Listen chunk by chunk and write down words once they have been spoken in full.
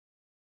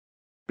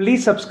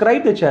Please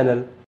subscribe the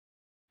channel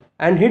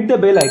and hit the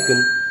bell icon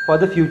for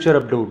the future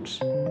uploads.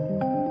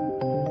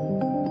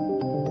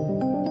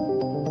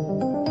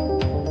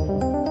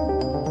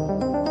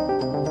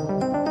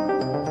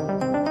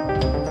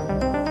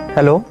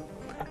 Hello,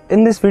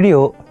 in this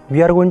video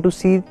we are going to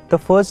see the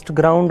first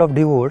ground of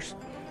divorce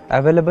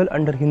available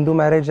under Hindu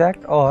Marriage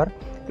Act or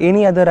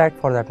any other act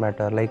for that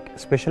matter, like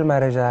Special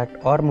Marriage Act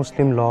or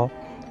Muslim law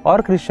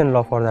or Christian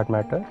law for that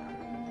matter,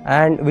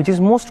 and which is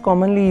most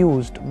commonly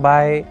used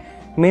by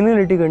many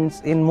litigants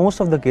in most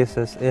of the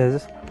cases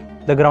is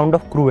the ground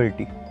of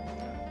cruelty.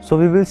 So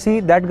we will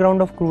see that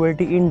ground of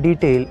cruelty in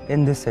detail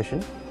in this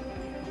session.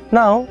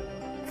 Now,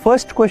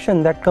 first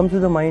question that comes to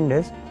the mind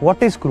is,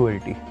 what is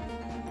cruelty?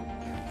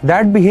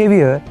 That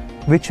behavior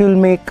which will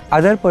make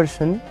other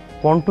person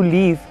want to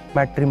leave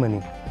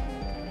matrimony.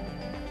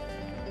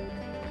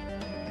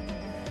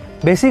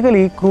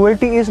 Basically,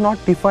 cruelty is not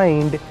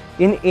defined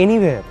in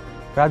anywhere.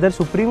 Rather,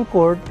 Supreme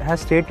Court has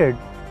stated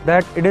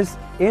that it is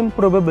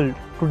improbable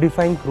to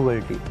define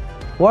cruelty.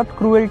 What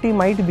cruelty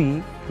might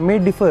be may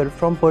differ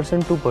from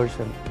person to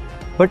person,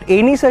 but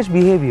any such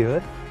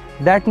behavior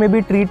that may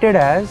be treated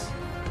as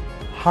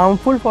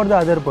harmful for the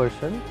other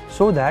person,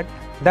 so that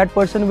that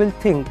person will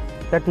think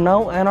that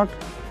now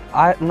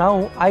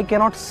I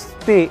cannot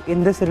stay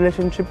in this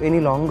relationship any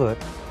longer.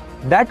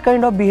 That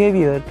kind of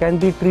behavior can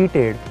be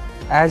treated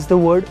as the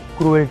word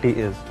cruelty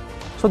is.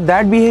 So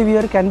that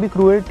behavior can be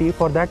cruelty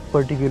for that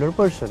particular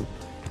person,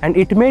 and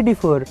it may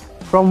differ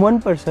from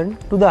one person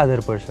to the other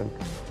person.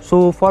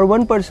 So for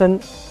one person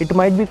it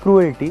might be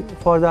cruelty,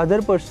 for the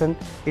other person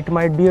it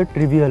might be a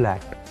trivial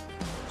act.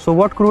 So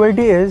what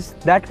cruelty is?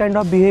 That kind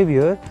of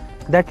behavior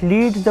that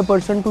leads the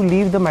person to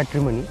leave the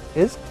matrimony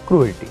is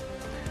cruelty.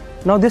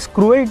 Now this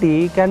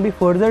cruelty can be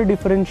further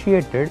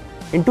differentiated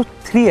into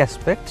three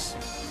aspects: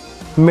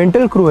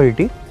 mental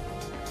cruelty,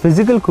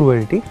 physical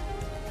cruelty,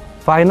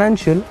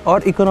 financial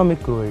or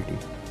economic cruelty.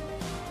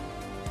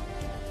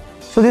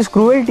 So this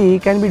cruelty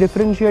can be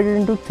differentiated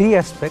into three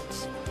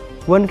aspects.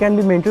 One can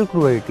be mental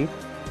cruelty,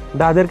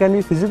 the other can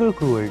be physical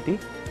cruelty,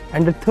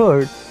 and the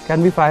third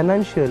can be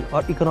financial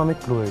or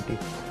economic cruelty.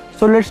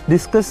 So let's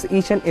discuss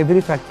each and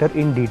every factor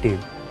in detail.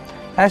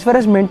 As far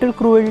as mental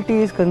cruelty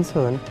is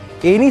concerned,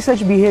 any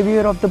such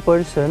behavior of the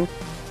person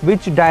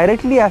which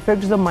directly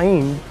affects the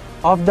mind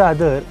of the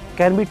other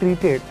can be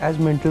treated as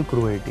mental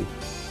cruelty.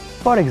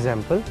 For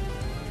example,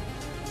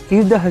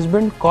 if the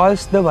husband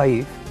calls the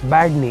wife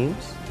bad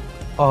names,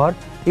 or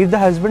if the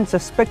husband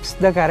suspects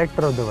the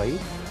character of the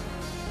wife,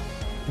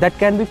 that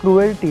can be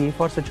cruelty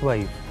for such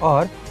wife.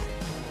 Or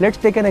let's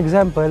take an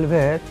example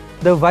where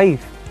the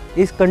wife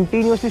is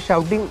continuously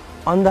shouting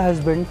on the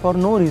husband for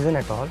no reason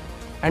at all,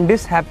 and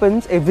this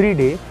happens every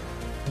day.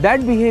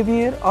 That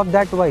behavior of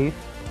that wife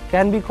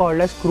can be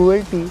called as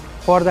cruelty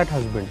for that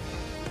husband.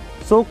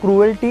 So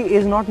cruelty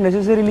is not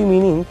necessarily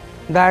meaning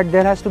that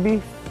there has to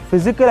be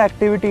physical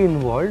activity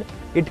involved,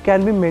 it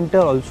can be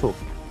mental also.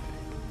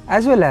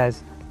 As well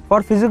as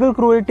for physical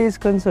cruelty is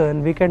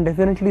concerned, we can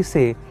definitely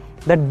say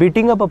that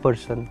beating up a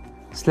person,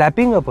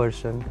 slapping a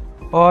person,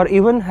 or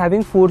even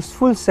having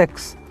forceful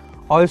sex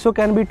also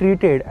can be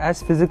treated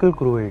as physical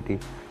cruelty.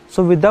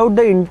 So without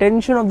the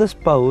intention of the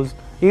spouse,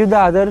 if the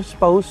other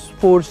spouse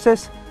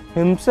forces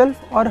himself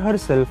or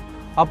herself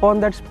upon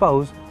that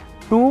spouse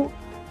to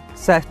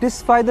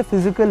satisfy the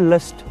physical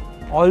lust,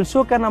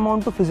 also can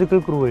amount to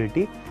physical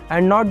cruelty,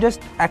 and not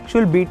just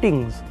actual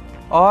beatings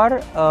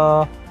or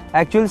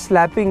actual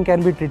slapping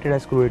can be treated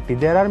as cruelty.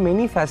 There are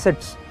many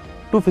facets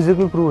to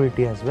physical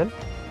cruelty as well.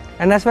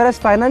 And as far as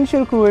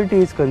financial cruelty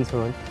is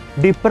concerned,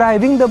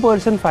 depriving the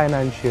person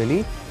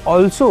financially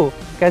also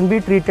can be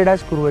treated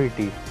as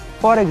cruelty.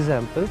 For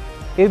example,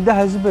 if the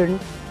husband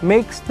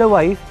makes the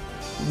wife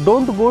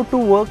don't go to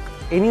work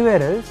anywhere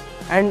else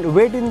and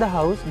wait in the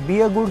house,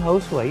 be a good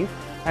housewife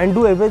and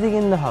do everything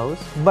in the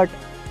house, but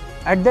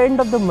at the end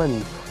of the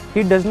month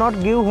he does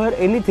not give her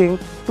anything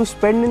to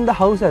spend in the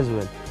house as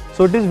well.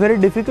 So it is very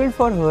difficult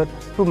for her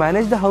to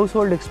manage the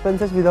household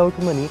expenses without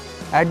money.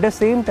 At the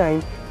same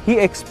time, he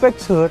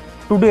expects her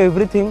to do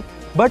everything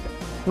but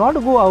not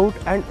go out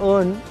and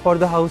earn for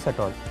the house at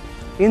all.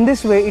 In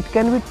this way, it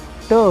can be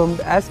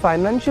termed as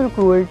financial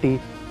cruelty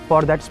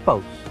for that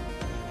spouse.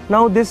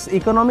 Now this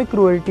economic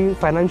cruelty,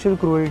 financial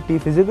cruelty,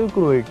 physical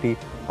cruelty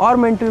or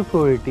mental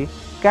cruelty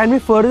can be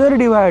further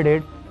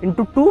divided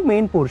into two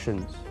main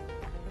portions: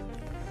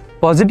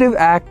 positive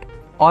act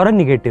or a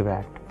negative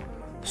act.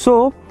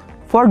 So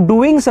for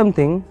doing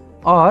something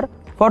or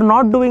for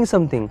not doing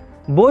something,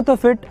 both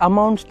of it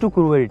amounts to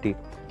cruelty.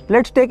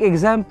 Let's take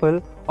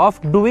example of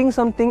doing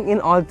something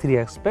in all three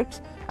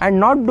aspects and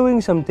not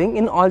doing something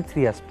in all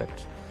three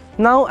aspects.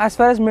 Now as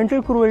far as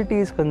mental cruelty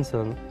is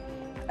concerned,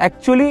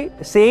 actually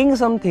saying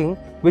something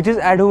which is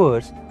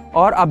adverse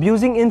or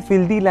abusing in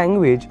filthy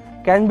language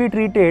can be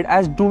treated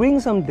as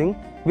doing something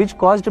which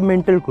caused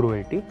mental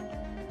cruelty.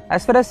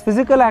 As far as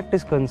physical act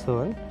is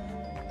concerned,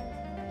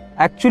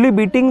 actually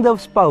beating the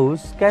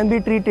spouse can be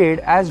treated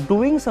as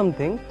doing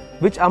something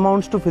which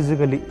amounts to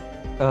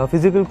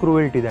physical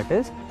cruelty, that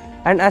is.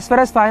 And as far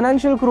as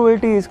financial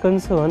cruelty is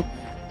concerned,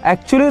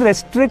 actually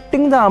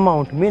restricting the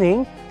amount,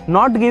 meaning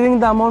not giving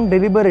the amount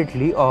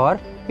deliberately, or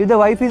if the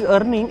wife is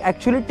earning,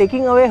 actually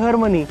taking away her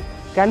money,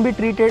 can be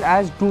treated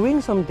as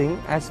doing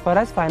something as far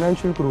as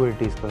financial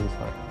cruelty is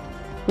concerned.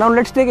 Now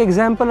let's take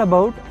example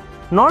about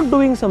not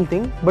doing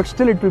something but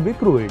still it will be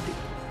cruelty.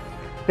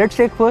 Let's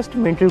take first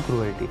mental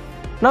cruelty.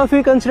 Now if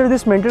we consider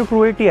this mental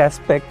cruelty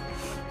aspect,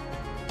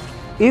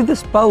 if the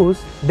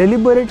spouse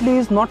deliberately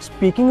is not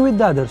speaking with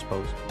the other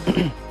spouse,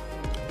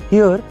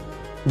 here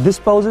this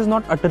spouse is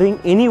not uttering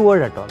any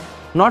word at all,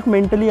 not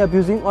mentally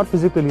abusing or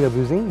physically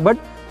abusing, but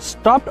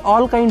stopped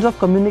all kinds of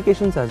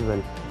communications as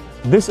well.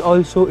 This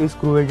also is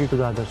cruelty to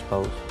the other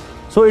spouse.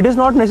 So it does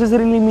not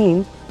necessarily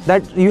mean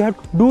that you have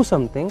to do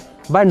something.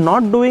 By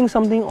not doing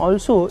something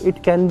also,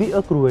 it can be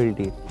a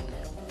cruelty.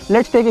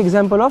 Let's take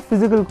example of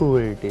physical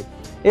cruelty.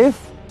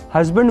 If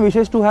husband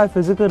wishes to have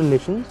physical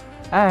relations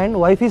and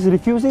wife is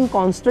refusing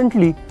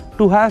constantly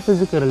to have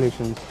physical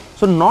relations,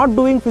 so not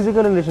doing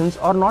physical relations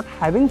or not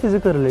having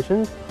physical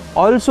relations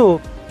also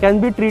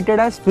can be treated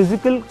as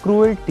physical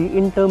cruelty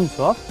in terms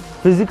of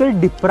physical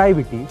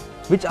depravity,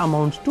 which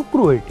amounts to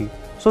cruelty.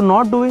 So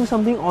not doing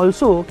something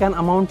also can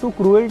amount to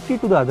cruelty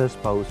to the other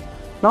spouse.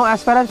 Now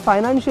as far as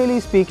financially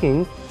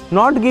speaking,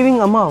 not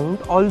giving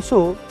amount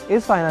also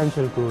is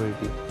financial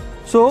cruelty.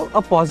 So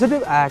a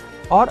positive act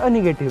or a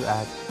negative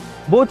act,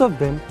 both of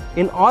them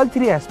in all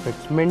three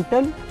aspects,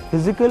 mental,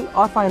 physical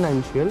or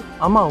financial,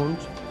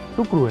 amounts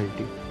to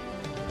cruelty.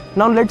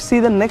 Now let's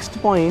see the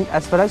next point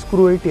as far as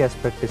cruelty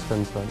aspect is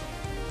concerned.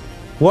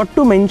 What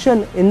to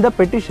mention in the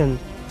petition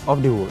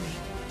of divorce.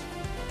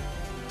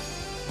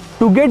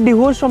 To get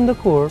divorce from the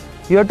court,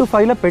 you have to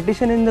file a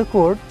petition in the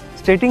court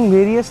stating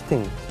various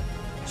things.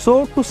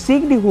 So to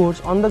seek divorce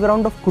on the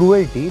ground of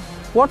cruelty,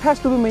 what has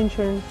to be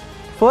mentioned?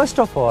 First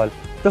of all,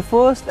 the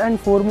first and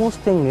foremost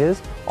thing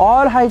is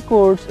all high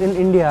courts in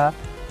India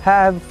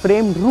have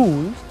framed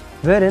rules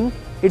wherein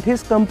it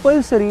is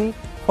compulsory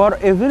for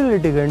every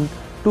litigant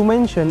to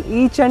mention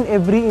each and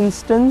every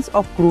instance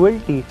of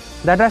cruelty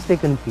that has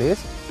taken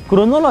place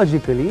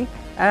chronologically,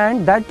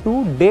 and that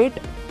too date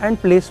and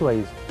place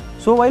wise.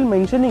 So while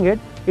mentioning it,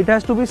 it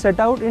has to be set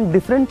out in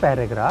different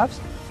paragraphs.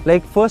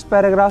 Like first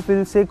paragraph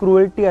will say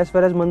cruelty as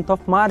far as month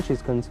of March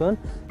is concerned.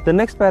 The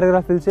next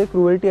paragraph will say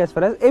cruelty as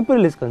far as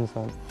April is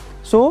concerned.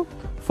 So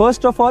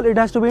first of all, it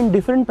has to be in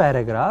different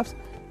paragraphs.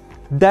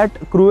 That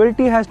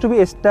cruelty has to be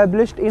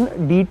established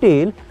in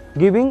detail,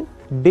 giving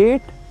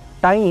date,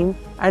 time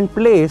and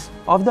place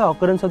of the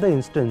occurrence of the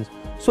instance.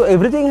 So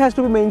everything has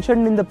to be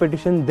mentioned in the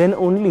petition, then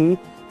only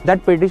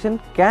that petition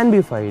can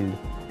be filed.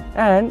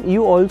 And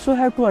you also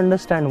have to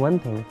understand one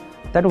thing,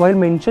 that while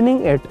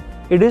mentioning it,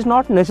 it is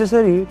not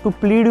necessary to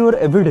plead your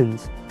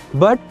evidence,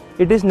 but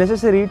it is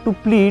necessary to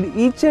plead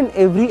each and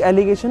every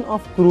allegation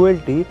of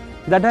cruelty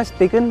that has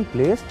taken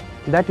place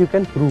that you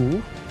can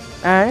prove,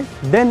 and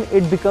then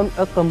it becomes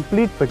a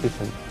complete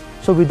petition.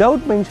 So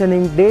without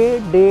mentioning day,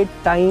 date,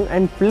 time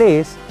and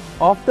place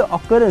of the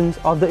occurrence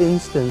of the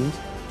instance,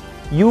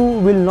 you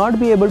will not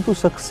be able to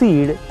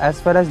succeed as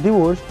far as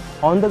divorce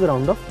on the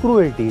ground of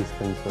cruelty is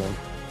concerned.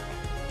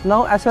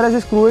 Now as far as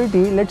this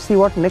cruelty, let's see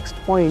what next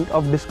point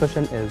of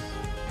discussion is.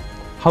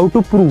 How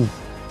to prove.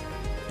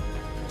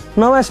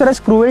 Now as far as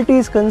cruelty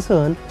is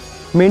concerned,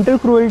 mental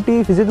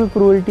cruelty, physical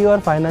cruelty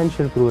or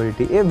financial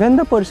cruelty, when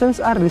the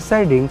persons are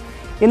residing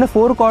in the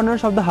four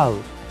corners of the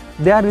house,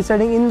 they are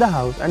residing in the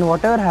house and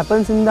whatever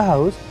happens in the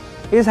house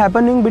is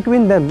happening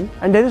between them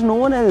and there is no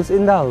one else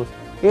in the house.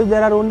 If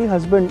there are only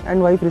husband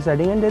and wife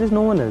residing and there is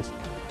no one else.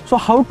 So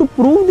how to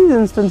prove these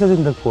instances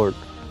in the court?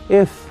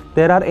 If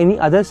there are any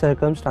other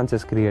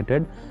circumstances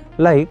created,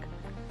 like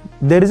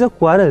there is a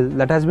quarrel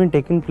that has been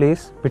taken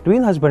place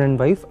between husband and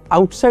wife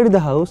outside the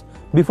house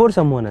before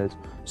someone else.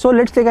 So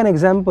let's take an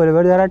example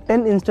where there are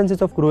 10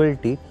 instances of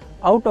cruelty,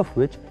 out of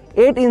which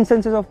 8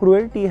 instances of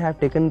cruelty have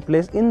taken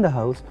place in the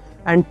house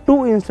and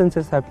 2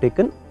 instances have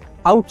taken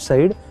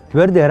outside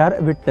where there are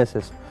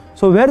witnesses.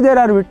 So where there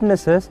are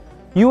witnesses,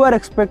 you are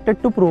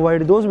expected to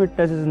provide those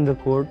witnesses in the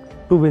court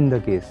to win the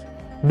case.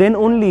 Then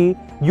only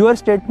your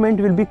statement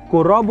will be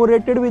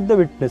corroborated with the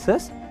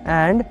witnesses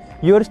and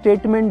your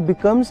statement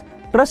becomes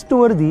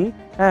trustworthy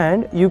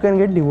and you can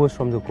get divorced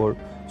from the court.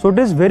 So it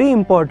is very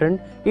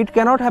important. It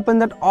cannot happen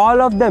that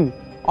all of them,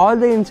 all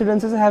the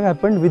incidences have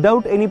happened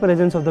without any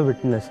presence of the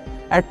witness.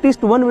 At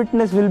least one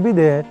witness will be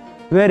there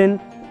wherein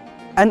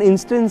an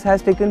instance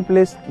has taken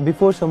place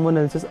before someone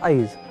else's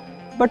eyes.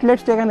 But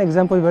let's take an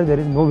example where there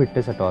is no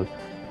witness at all.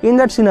 In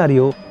that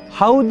scenario,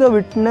 how the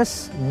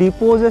witness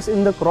deposes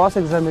in the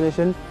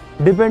cross-examination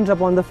depends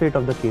upon the fate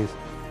of the case.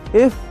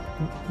 If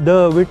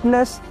the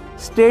witness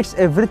states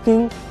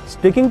everything,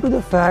 sticking to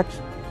the facts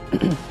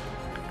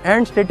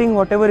and stating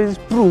whatever is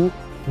true,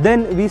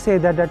 then we say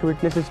that that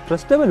witness is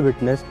trustable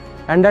witness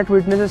and that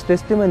witness's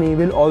testimony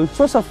will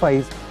also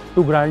suffice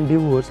to grant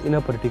divorce in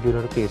a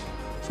particular case.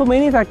 So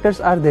many factors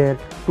are there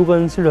to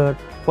consider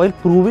while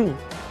proving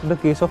the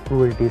case of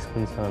cruelty is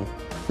concerned.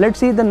 Let's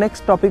see the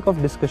next topic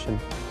of discussion.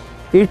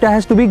 It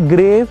has to be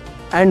grave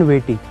and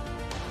weighty.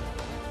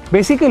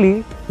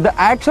 Basically, The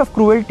acts of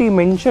cruelty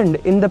mentioned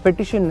in the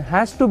petition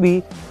has to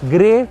be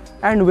grave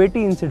and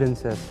weighty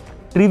incidences.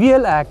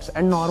 Trivial acts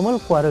and normal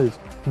quarrels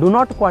do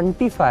not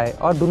quantify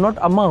or do not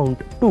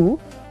amount to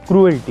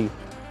cruelty.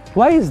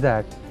 Why is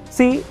that?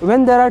 See,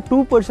 when there are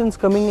two persons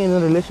coming in a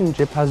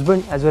relationship,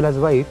 husband as well as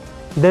wife,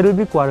 there will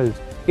be quarrels.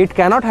 It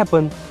cannot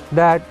happen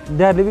that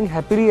they are living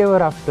happily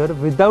ever after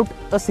without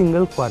a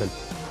single quarrel.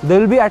 There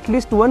will be at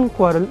least one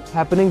quarrel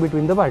happening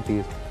between the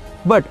parties.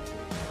 But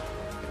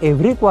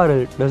every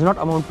quarrel does not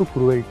amount to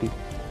cruelty.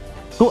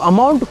 To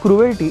amount to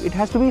cruelty, it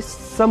has to be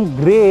some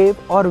grave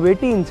or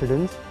weighty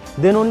incidents.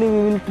 Then only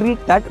we will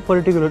treat that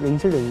particular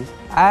incident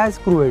as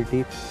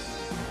cruelty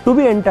to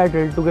be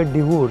entitled to get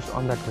divorced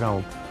on that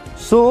ground.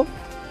 So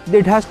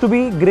it has to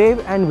be grave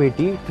and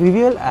weighty.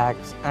 Trivial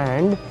acts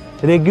and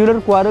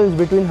regular quarrels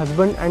between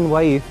husband and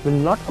wife will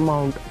not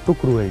amount to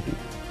cruelty.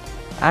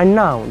 And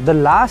now the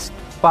last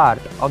part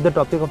of the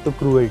topic of the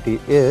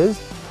cruelty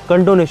is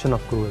condonation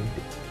of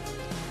cruelty.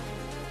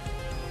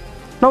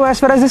 Now,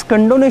 as far as this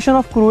condonation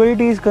of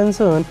cruelty is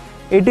concerned,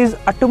 it is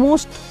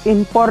utmost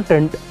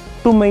important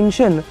to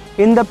mention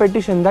in the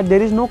petition that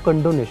there is no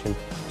condonation.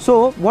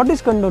 So what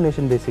is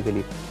condonation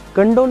basically?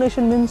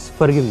 Condonation means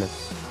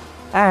forgiveness.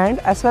 And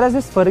as far as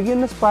this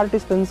forgiveness part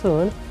is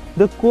concerned,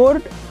 the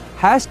court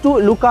has to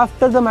look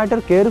after the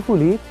matter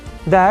carefully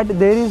that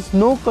there is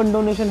no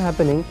condonation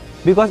happening,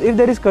 because if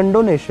there is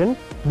condonation,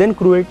 then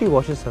cruelty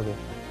washes away.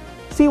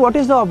 See, what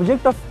is the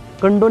object of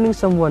condoning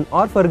someone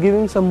or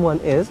forgiving someone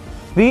is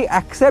we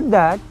accept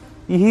that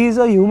he is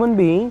a human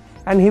being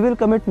and he will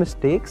commit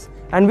mistakes,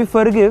 and we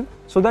forgive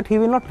so that he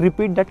will not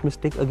repeat that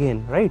mistake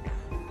again, right?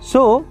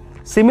 So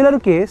similar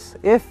case,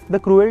 if the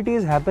cruelty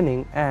is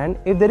happening and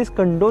if there is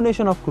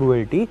condonation of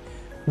cruelty,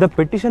 the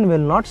petition will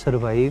not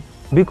survive,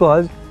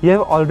 because you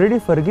have already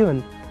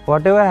forgiven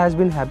whatever has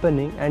been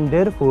happening, and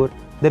therefore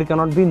there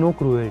cannot be no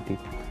cruelty.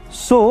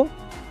 So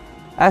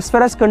as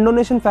far as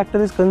condonation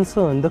factor is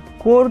concerned, the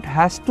court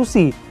has to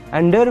see,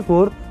 and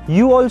therefore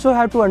you also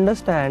have to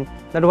understand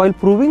that while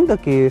proving the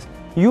case,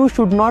 you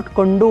should not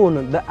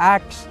condone the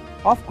acts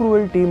of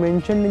cruelty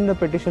mentioned in the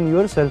petition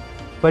yourself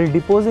while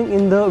deposing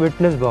in the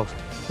witness box.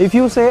 If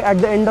you say at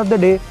the end of the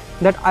day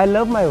that I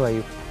love my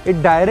wife,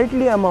 it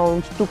directly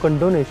amounts to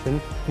condonation,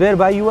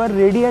 whereby you are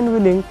ready and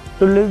willing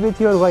to live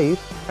with your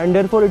wife, and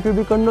therefore it will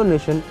be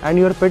condonation and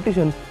your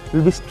petition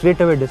will be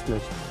straight away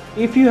dismissed.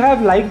 If you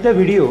have liked the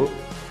video,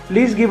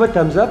 please give a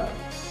thumbs up.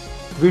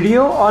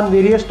 Video on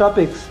various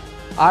topics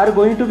are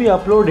going to be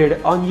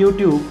uploaded on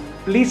YouTube.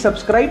 Please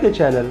subscribe the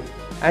channel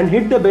and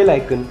hit the bell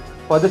icon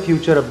for the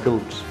future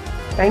uploads.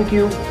 Thank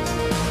you.